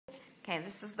Okay,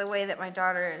 this is the way that my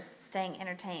daughter is staying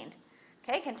entertained.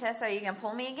 Okay, Contessa, are you going to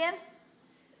pull me again?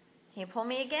 Can you pull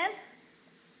me again?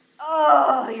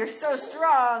 Oh, you're so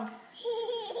strong.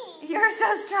 You're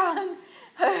so strong.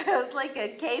 It's like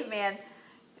a caveman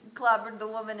clobbered the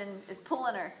woman and is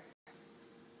pulling her.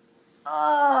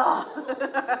 Oh.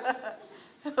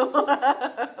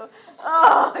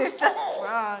 Oh, you're so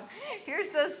strong. You're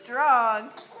so strong.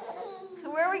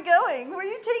 Where are we going? Where are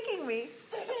you taking me?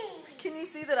 Can you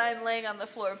see that I'm laying on the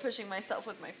floor pushing myself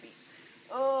with my feet?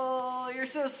 Oh, you're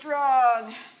so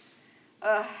strong.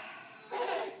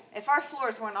 If our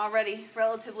floors weren't already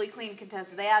relatively clean,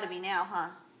 Contessa, they ought to be now, huh?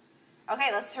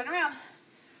 Okay, let's turn around.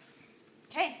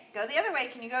 Okay, go the other way.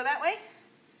 Can you go that way?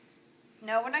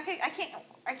 No, we're not going.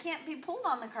 I can't be pulled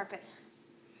on the carpet.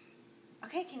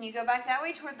 Okay, can you go back that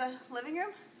way toward the living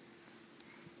room?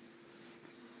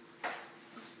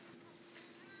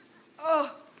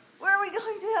 Oh, where are we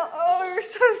going now? Oh, you're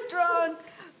so strong.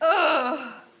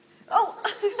 Oh. Oh.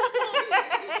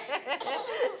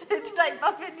 Did I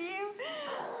bump into you?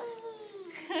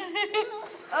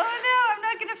 Oh no, I'm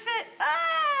not going to fit.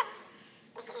 Ah!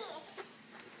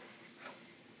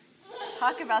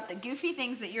 Talk about the goofy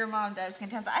things that your mom does,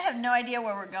 Contessa. I have no idea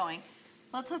where we're going.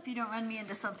 Let's hope you don't run me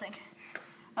into something.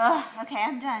 Okay,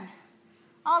 I'm done.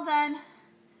 All done.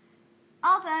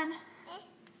 All done.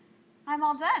 I'm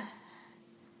all done.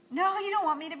 No, you don't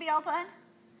want me to be all done?